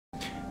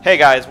Hey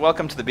guys,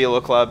 welcome to the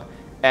Bealo Club,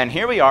 and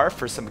here we are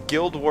for some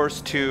Guild Wars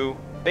 2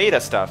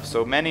 beta stuff.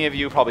 So many of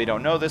you probably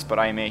don't know this, but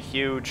I am a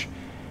huge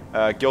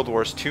Guild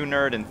Wars 2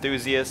 nerd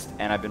enthusiast,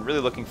 and I've been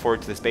really looking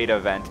forward to this beta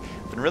event.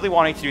 I've been really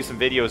wanting to do some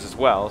videos as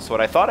well, so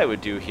what I thought I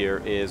would do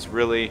here is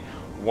really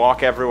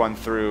walk everyone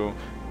through,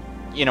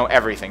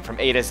 everything from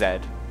A to Z.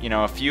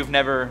 If you've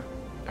never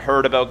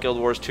heard about Guild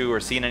Wars 2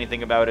 or seen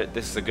anything about it,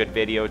 this is a good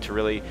video to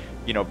really,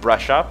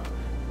 brush up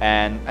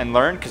and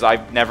learn, because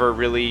I've never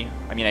really,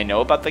 I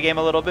know about the game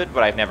a little bit,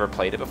 but I've never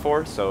played it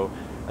before, so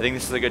I think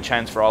this is a good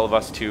chance for all of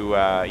us to,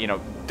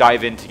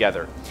 dive in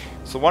together.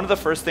 So one of the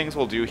first things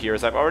we'll do here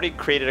is I've already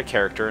created a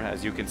character,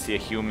 as you can see, a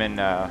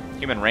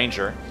human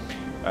ranger.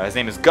 His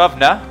name is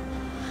Govna.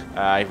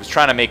 I was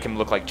trying to make him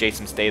look like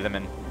Jason Statham,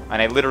 and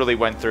I literally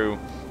went through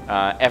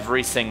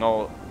every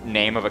single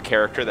name of a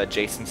character that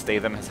Jason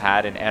Statham has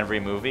had in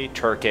every movie,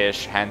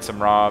 Turkish, Handsome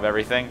Rob,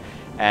 everything,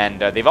 and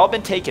they've all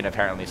been taken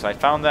apparently, so I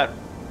found that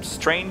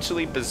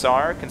strangely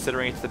bizarre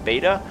considering it's the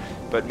beta,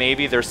 but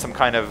maybe there's some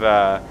kind of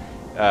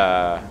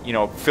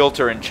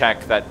filter and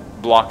check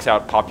that blocks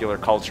out pop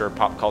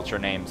culture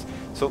names.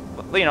 So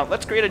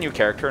let's create a new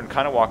character and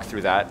kind of walk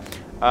through that.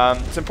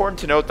 It's important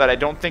to note that I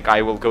don't think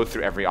I will go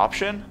through every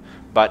option,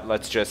 but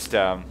let's just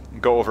go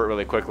over it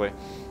really quickly.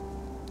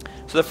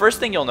 So the first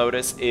thing you'll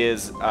notice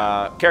is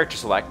character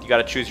select. You got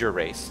to choose your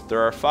race. There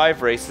are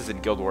 5 races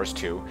in Guild Wars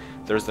 2.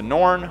 There's the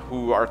Norn,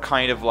 who are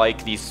kind of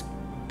like these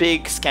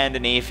big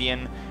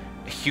Scandinavian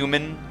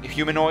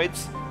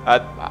humanoids.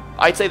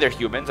 I'd say they're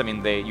humans.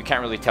 You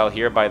can't really tell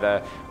here by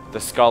the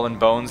skull and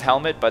bones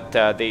helmet, but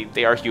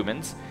they are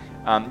humans.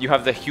 You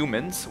have the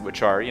humans,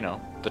 which are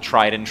the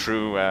tried and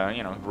true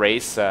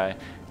race.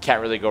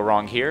 Can't really go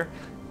wrong here.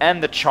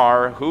 And the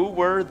Char, who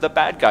were the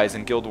bad guys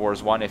in Guild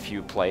Wars 1 if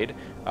you played.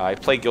 I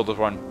played Guild Wars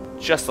 1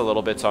 just a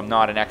little bit, so I'm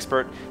not an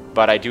expert,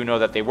 but I do know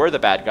that they were the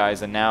bad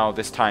guys, and now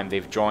this time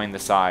they've joined the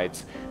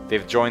sides.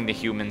 They've joined the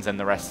humans and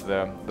the rest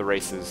of the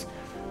races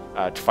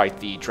to fight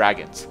the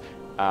dragons.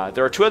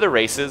 There are 2 other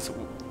races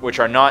which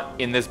are not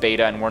in this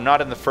beta and were not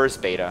in the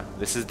first beta.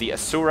 This is the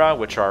Asura,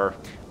 which are,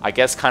 I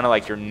guess, kind of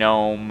like your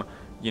gnome,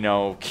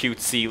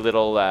 cutesy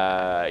little,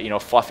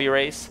 fluffy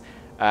race.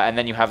 And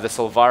then you have the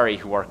Sylvari,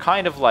 who are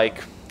kind of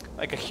like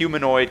a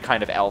humanoid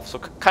kind of elf, so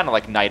kind of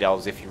like night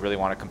elves if you really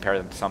want to compare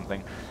them to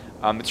something.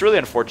 It's really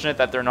unfortunate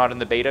that they're not in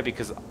the beta,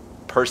 because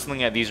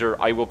personally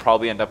I will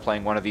probably end up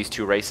playing one of these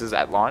 2 races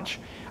at launch.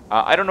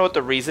 I don't know what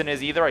the reason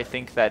is either. I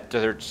think that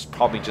they're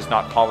probably just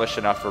not polished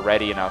enough or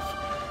ready enough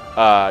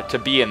to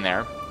be in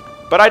there.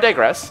 But I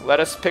digress. Let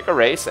us pick a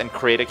race and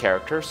create a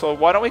character. So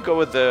why don't we go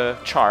with the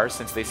Char,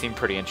 since they seem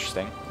pretty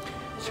interesting.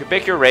 So you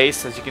pick your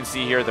race. As you can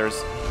see here,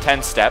 there's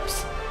 10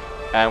 steps.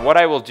 And what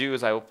I will do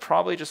is I will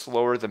probably just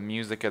lower the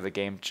music of the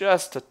game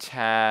just a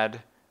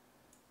tad,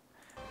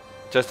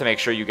 just to make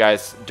sure you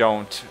guys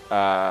don't,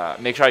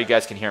 make sure you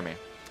guys can hear me.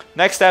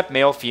 Next step,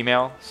 male,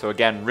 female. So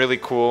again, really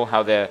cool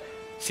how the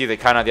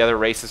other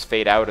races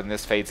fade out and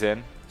this fades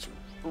in. It's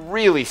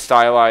really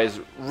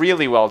stylized,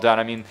 really well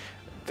done.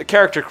 The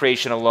character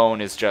creation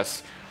alone is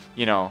just,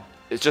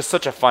 it's just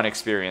such a fun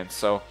experience.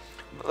 So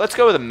let's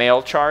go with a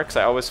male Char, because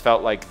I always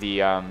felt like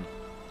the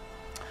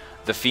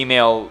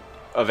female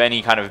of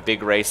any kind of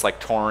big race like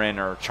Tauren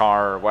or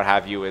Char or what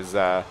have you is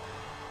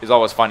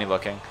always funny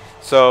looking.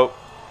 So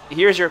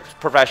here's your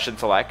profession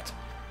select.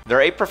 There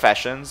are 8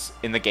 professions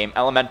in the game.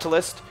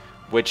 Elementalist,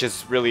 which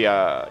is really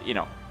a,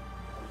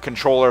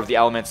 controller of the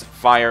elements: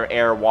 fire,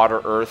 air,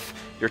 water, earth,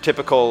 your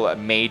typical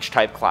mage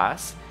type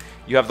class.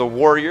 You have the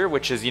warrior,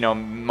 which is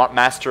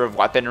master of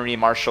weaponry,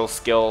 martial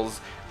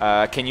skills,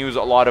 can use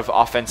a lot of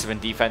offensive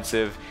and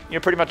defensive,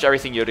 pretty much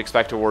everything you'd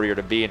expect a warrior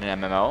to be in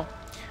an MMO.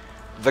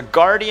 The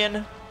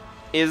guardian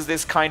is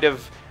this kind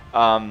of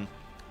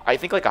I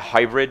think like a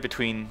hybrid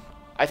between,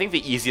 I think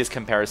the easiest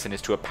comparison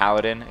is to a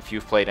paladin. If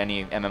you've played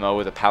any MMO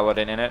with a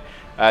paladin in it,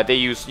 they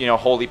use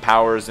holy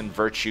powers and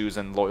virtues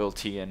and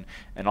loyalty and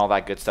all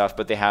that good stuff,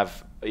 but they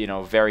have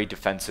very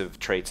defensive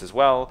traits as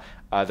well.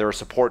 They're a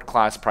support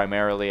class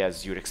primarily,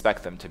 as you'd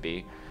expect them to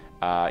be.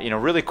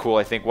 Really cool.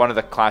 I think one of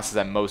the classes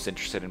I'm most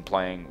interested in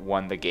playing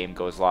when the game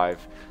goes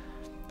live.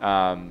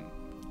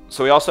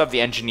 So we also have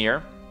the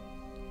engineer.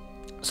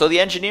 So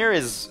the engineer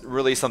is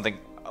really something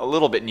a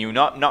little bit new.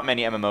 Not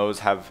many MMOs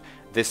have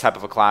this type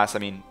of a class.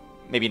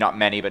 Maybe not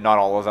many, but not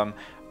all of them.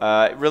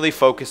 Really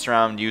focused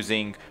around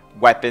using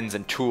weapons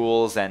and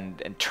tools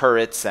and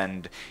turrets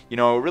and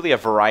really a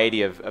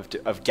variety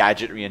of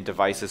gadgetry and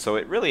devices. So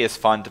it really is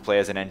fun to play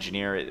as an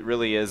engineer. It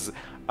really is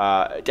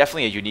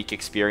definitely a unique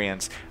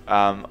experience.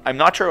 I'm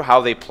not sure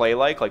how they play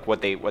like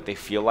what they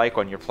feel like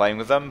when you're playing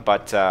with them,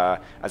 but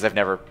as I've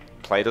never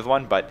played with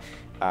one, but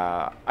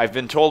I've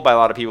been told by a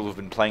lot of people who've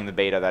been playing the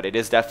beta that it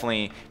is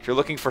definitely, if you're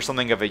looking for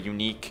something of a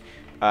unique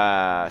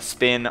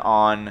spin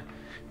on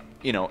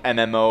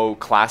MMO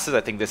classes,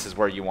 I think this is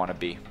where you want to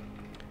be.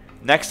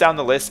 Next down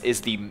the list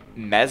is the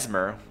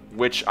Mesmer,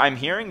 which I'm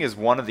hearing is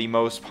one of the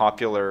most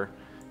popular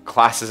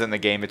classes in the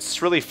game.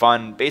 It's really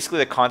fun. Basically,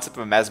 the concept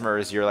of a Mesmer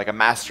is you're like a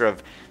master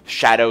of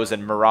shadows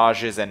and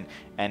mirages and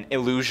and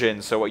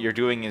illusion. So what you're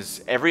doing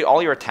is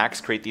all your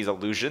attacks create these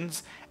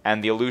illusions,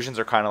 and the illusions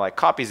are kind of like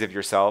copies of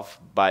yourself,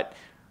 but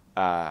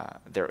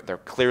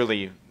they're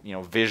clearly, you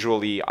know,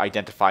 visually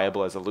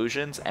identifiable as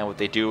illusions. And what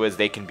they do is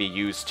they can be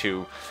used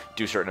to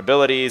do certain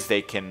abilities.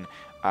 They can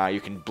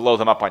you can blow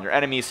them up on your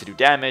enemies to do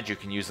damage. You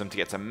can use them to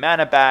get some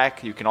mana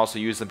back. You can also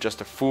use them just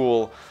to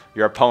fool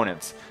your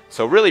opponents.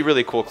 So really,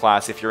 really cool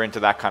class if you're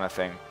into that kind of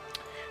thing.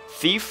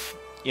 Thief,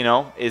 you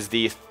know, is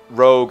the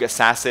rogue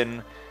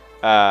assassin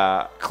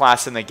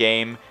class in the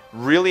game.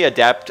 Really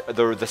adept.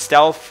 The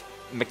stealth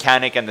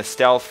mechanic and the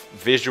stealth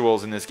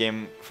visuals in this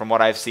game, from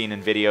what I've seen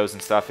in videos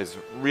and stuff, is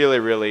really,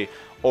 really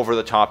over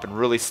the top and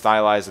really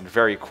stylized and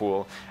very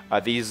cool.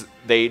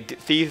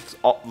 Thieves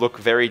look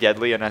very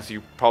deadly, and as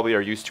you probably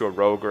are used to a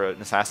rogue or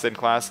an assassin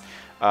class,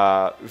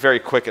 very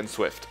quick and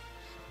swift.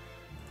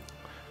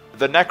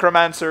 The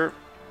necromancer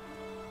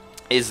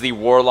is the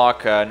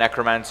warlock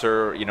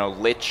necromancer, you know,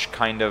 lich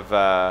kind of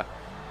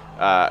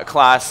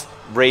class,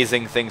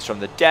 raising things from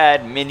the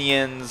dead,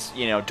 minions,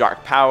 you know,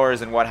 dark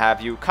powers and what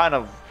have you. Kind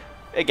of,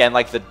 again,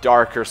 like the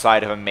darker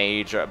side of a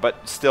mage,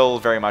 but still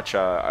very much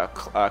a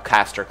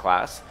caster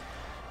class.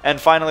 And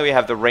finally, we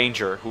have the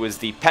ranger, who is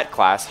the pet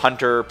class,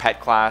 hunter, pet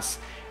class,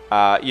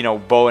 you know,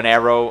 bow and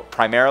arrow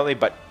primarily.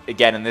 But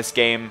again, in this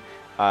game,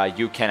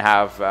 you can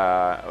have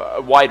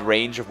a wide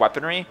range of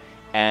weaponry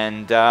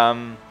and,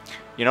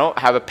 you know,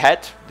 have a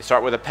pet. You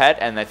start with a pet,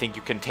 and I think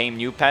you can tame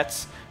new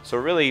pets. So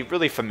really,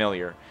 really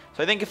familiar.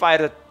 So I think if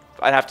I'd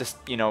have to,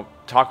 you know,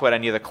 talk about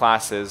any of the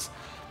classes,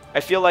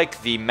 I feel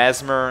like the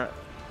Mesmer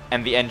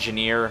and the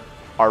Engineer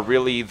are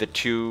really the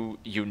two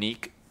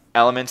unique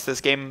elements to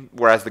this game,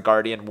 whereas the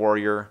Guardian,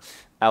 Warrior,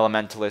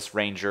 Elementalist,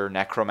 Ranger,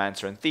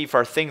 Necromancer, and Thief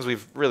are things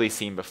we've really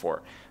seen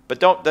before.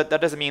 But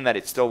that doesn't mean that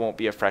it still won't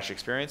be a fresh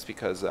experience,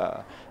 because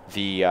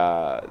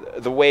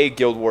the way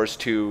Guild Wars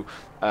 2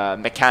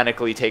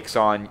 mechanically takes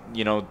on,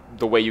 you know,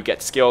 the way you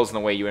get skills and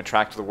the way you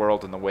interact with the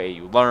world and the way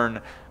you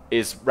learn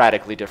is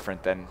radically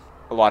different than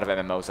a lot of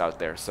MMOs out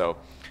there. So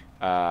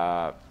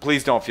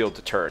please don't feel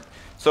deterred.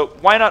 So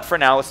why not for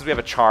now, since we have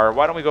a Char,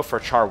 why don't we go for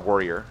a Char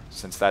Warrior,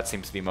 since that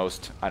seems to be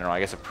most, I don't know, I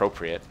guess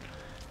appropriate.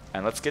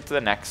 And let's get to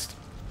the next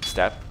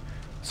step.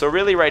 So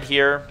really right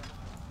here,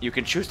 you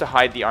can choose to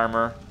hide the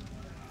armor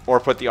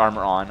or put the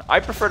armor on. I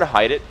prefer to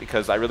hide it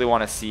because I really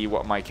want to see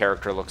what my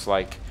character looks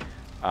like,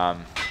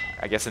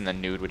 I guess in the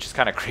nude, which is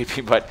kind of creepy,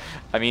 but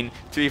I mean,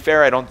 to be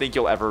fair, I don't think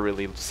you'll ever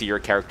really see your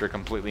character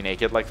completely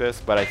naked like this,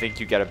 but I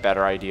think you get a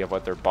better idea of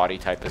what their body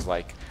type is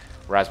like.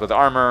 Whereas with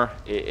armor,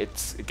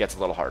 it gets a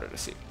little harder to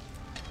see.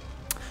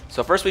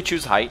 So first we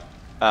choose height.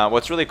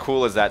 What's really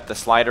cool is that the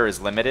slider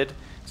is limited,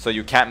 so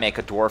you can't make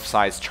a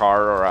dwarf-sized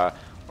Char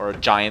or a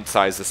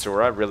giant-sized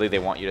Asura. Really, they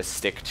want you to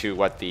stick to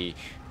what the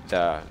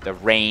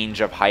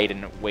range of height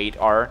and weight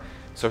are.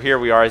 So here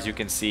we are, as you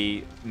can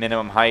see,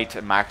 minimum height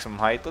and maximum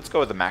height. Let's go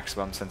with the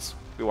maximum, since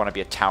we want to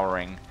be a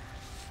towering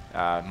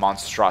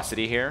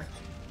monstrosity here.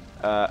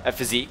 A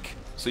physique.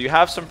 So you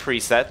have some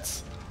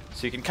presets.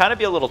 So you can kind of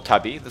be a little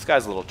tubby. This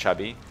guy's a little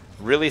chubby.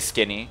 Really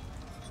skinny.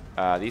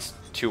 These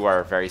two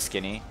are very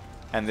skinny.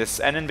 And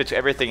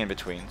everything in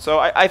between. So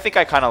I think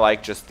I kind of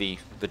like just the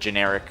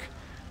generic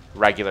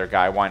regular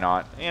guy. Why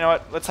not? You know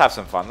what? Let's have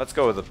some fun. Let's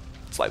go with a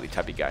slightly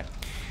tubby guy.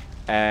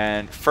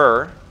 And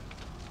fur.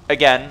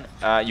 Again,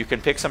 you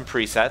can pick some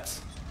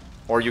presets,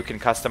 or you can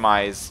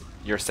customize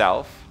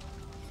yourself.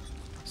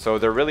 So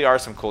there really are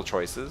some cool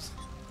choices.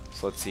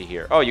 So let's see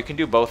here. Oh, you can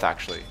do both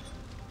actually.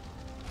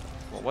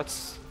 Well,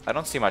 I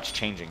don't see much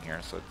changing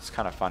here, so it's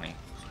kind of funny.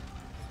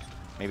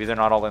 Maybe they're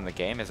not all in the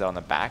game. Is it on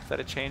the back that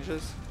it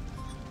changes?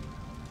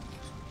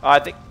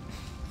 I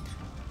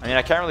mean,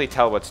 I can't really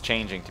tell what's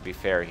changing, to be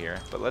fair here,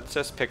 but let's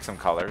just pick some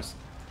colors.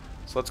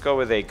 So let's go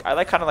with I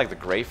kind of like the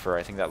gray fur.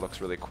 I think that looks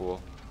really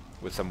cool.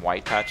 With some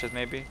white patches,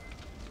 maybe.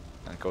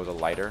 And go with a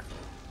lighter.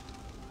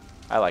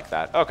 I like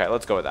that. Okay,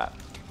 let's go with that.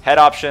 Head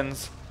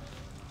options.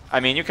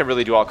 I mean, you can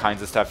really do all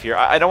kinds of stuff here.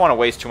 I don't want to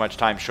waste too much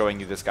time showing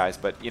you this, guys,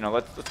 but, you know,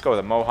 let's go with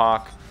a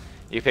mohawk.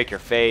 You pick your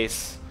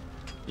face.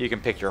 You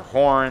can pick your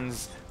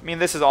horns. I mean,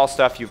 this is all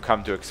stuff you've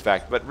come to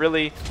expect, but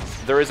really,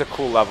 there is a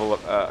cool level,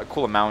 a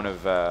cool amount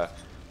of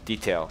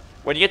detail.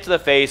 When you get to the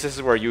face, this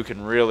is where you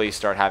can really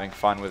start having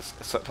fun with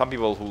some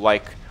people who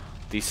like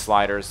these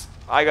sliders.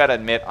 I gotta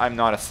admit, I'm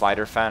not a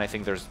slider fan. I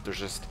think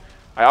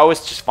I always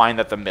just find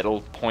that the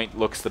middle point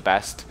looks the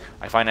best.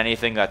 I find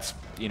anything that's,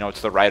 you know,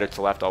 to the right or to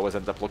the left always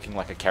ends up looking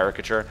like a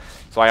caricature.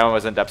 So I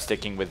always end up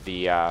sticking with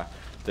the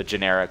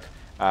generic.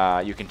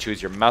 You can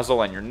choose your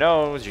muzzle and your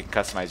nose. You can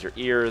customize your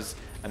ears.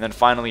 And then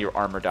finally, your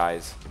armor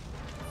dies.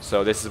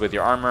 So this is with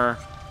your armor.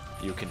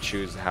 You can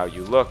choose how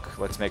you look.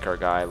 Let's make our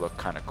guy look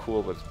kind of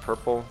cool with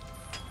purple.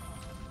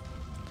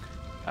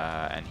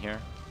 And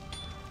here.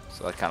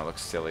 So that kind of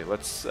looks silly.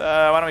 Let's,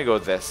 why don't we go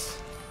with this?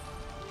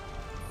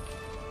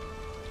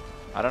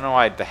 I don't know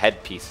why the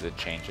headpiece isn't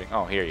changing.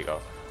 Oh, here you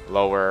go.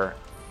 Lower,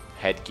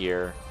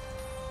 headgear.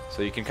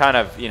 So you can kind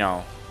of, you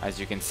know, as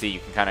you can see, you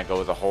can kind of go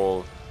with the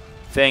whole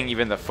thing.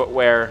 Even the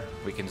footwear,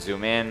 we can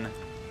zoom in,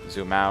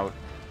 zoom out,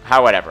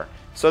 whatever.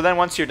 So then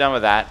once you're done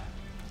with that,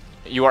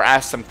 you are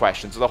asked some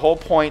questions. So the whole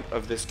point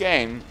of this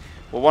game,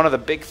 well, one of the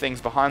big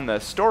things behind the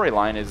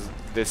storyline is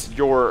this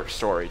your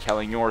story,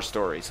 telling your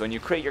story. So when you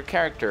create your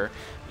character,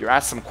 you're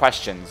asked some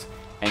questions,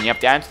 and you have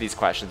to answer these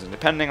questions. And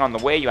depending on the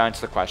way you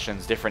answer the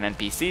questions, different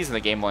NPCs in the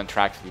game will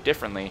interact with you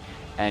differently,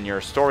 and your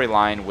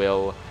storyline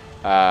will,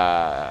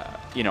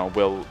 you know,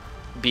 will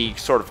be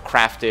sort of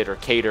crafted or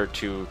catered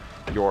to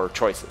your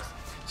choices.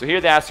 So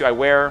here they ask you, I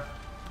wear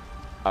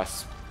a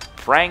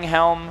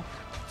Spranghelm,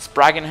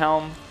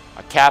 Spragenhelm,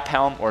 a cap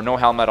helm, or no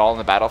helm at all in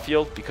the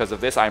battlefield. Because of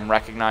this, I'm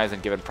recognized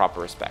and given proper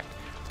respect.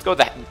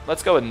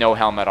 Let's go with no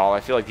helm at all. I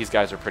feel like these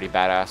guys are pretty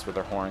badass with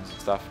their horns and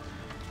stuff.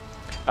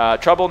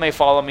 Trouble may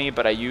follow me,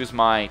 but I use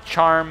my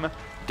charm,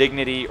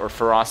 dignity, or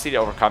ferocity to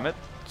overcome it.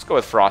 Let's go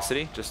with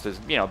ferocity, just to,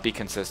 you know, be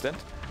consistent.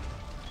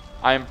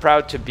 I am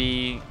proud to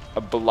be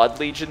a Blood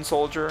Legion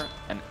soldier,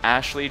 an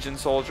Ash Legion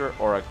soldier,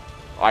 or a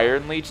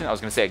Iron Legion. I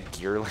was going to say a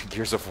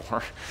Gears of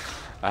War.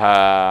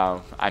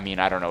 I mean,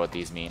 I don't know what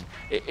these mean.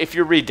 If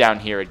you read down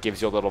here, it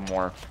gives you a little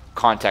more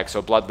context.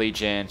 So Blood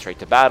Legion, straight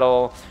to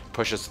battle,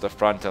 pushes to the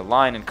front of the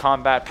line in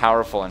combat,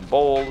 powerful and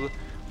bold.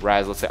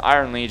 Whereas, let's say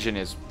Iron Legion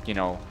is, you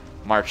know,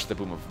 march to the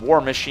boom of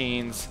war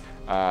machines,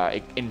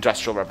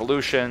 industrial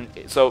revolution.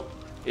 So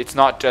it's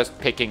not just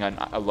picking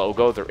a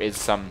logo. There is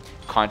some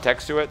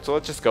context to it. So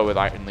let's just go with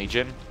Iron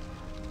Legion.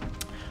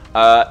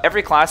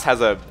 Every class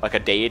has like a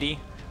deity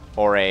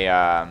or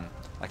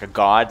like a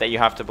god that you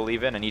have to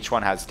believe in, and each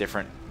one has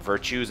different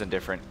virtues and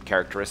different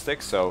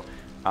characteristics. So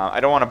I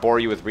don't want to bore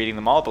you with reading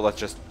them all, but let's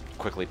just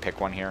quickly pick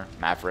one here.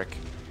 Maverick.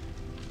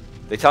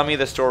 They tell me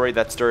the story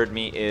that stirred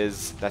me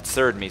is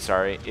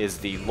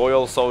the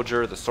loyal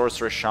soldier, the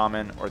sorceress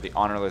shaman, or the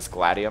honorless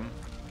gladium.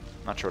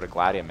 Not sure what a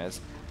gladium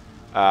is.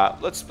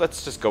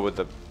 Let's just go with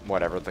the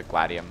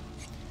gladium.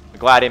 The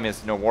gladium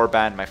is no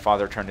warband. My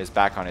father turned his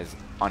back on his.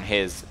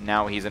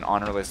 Now he's an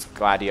honorless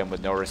gladium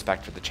with no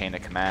respect for the chain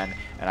of command,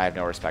 and I have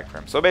no respect for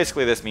him. So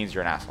basically, this means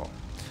you're an asshole.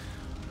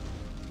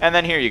 And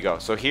then here you go.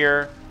 So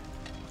here,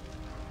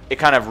 it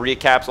kind of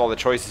recaps all the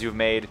choices you've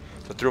made.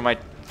 So though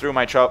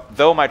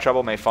my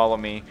trouble may follow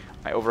me,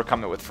 I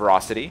overcome it with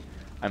ferocity.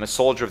 I'm a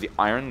soldier of the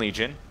Iron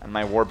Legion, and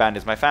my warband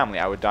is my family.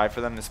 I would die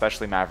for them,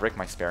 especially Maverick,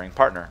 my sparring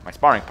partner.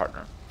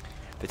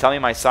 They tell me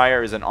my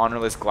sire is an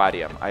honorless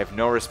gladium. I have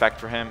no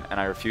respect for him, and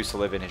I refuse to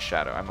live in his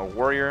shadow. I'm a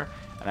warrior,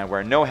 and I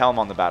wear no helm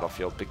on the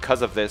battlefield.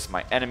 Because of this,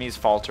 my enemies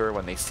falter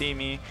when they see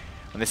me,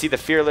 when they see the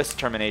fearless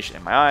determination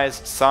in my eyes.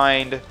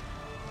 Signed,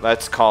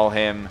 let's call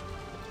him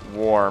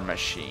War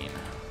Machine.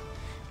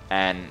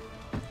 And,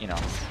 you know,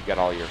 you got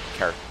all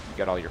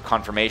your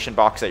confirmation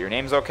box that your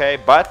name's okay,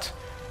 but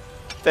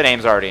the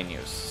name's already in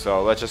use.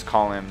 So let's just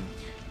call him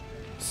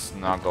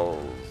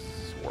Snugglesworth.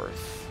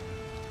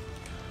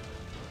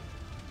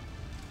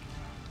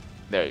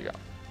 There you go.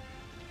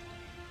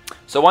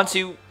 So once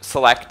you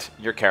select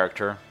your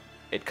character,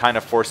 it kind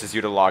of forces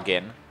you to log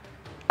in,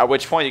 at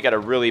which point you get a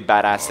really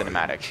badass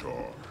cinematic.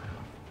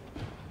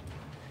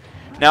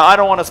 Now, I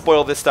don't want to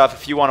spoil this stuff.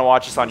 If you want to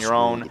watch this on your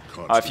own,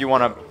 if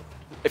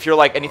you're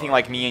like anything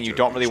like me and you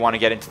don't really want to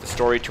get into the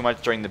story too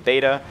much during the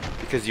beta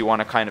because you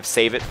want to kind of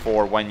save it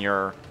for when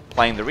you're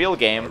playing the real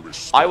game,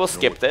 I will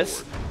skip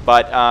this.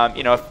 But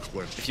you know,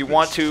 if you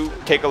want to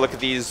take a look at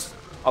these,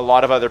 a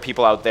lot of other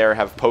people out there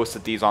have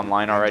posted these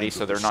online already,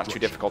 so they're not too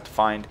difficult to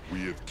find.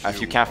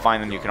 If you can't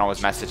find them, you can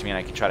always message me and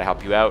I can try to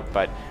help you out.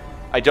 But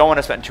I don't want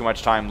to spend too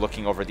much time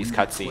looking over these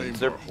cutscenes.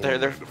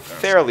 They're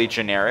fairly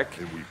generic,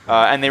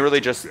 and they really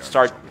just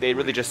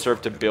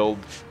serve to build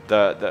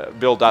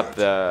up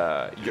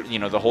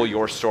the whole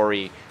your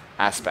story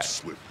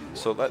aspect.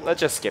 So let's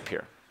just skip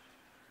here.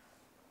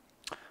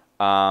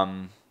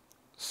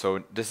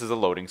 So this is a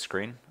loading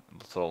screen.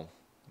 This little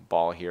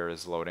ball here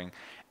is loading,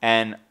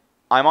 and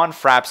I'm on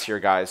Fraps here,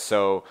 guys,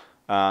 so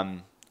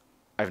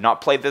I've not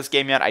played this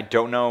game yet. I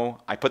don't know.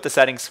 I put the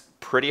settings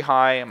pretty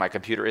high. My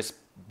computer is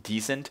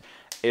decent.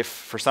 If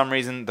for some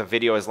reason the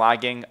video is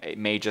lagging, I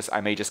may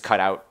just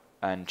cut out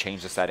and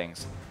change the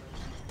settings.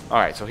 All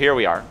right, so here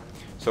we are.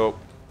 So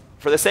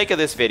for the sake of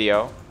this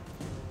video,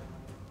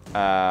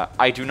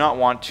 I do not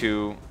want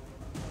to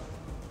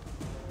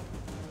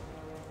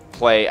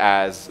play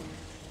as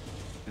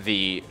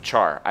the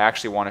Char. I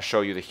actually want to show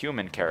you the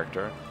human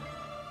character.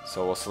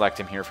 So we'll select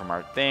him here from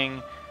our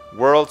thing.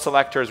 World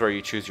selector is where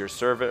you choose your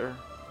server.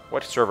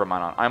 What server am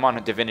I on? I'm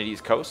on Divinity's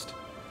Coast.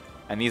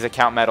 And these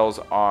account medals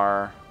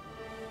are...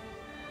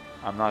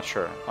 I'm not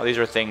sure. Oh, these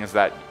are things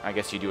that I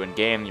guess you do in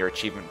game, your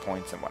achievement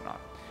points and whatnot.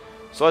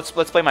 So let's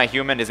play my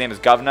human. His name is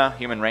Govna,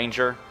 Human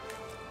Ranger.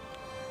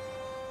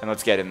 And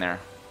let's get in there.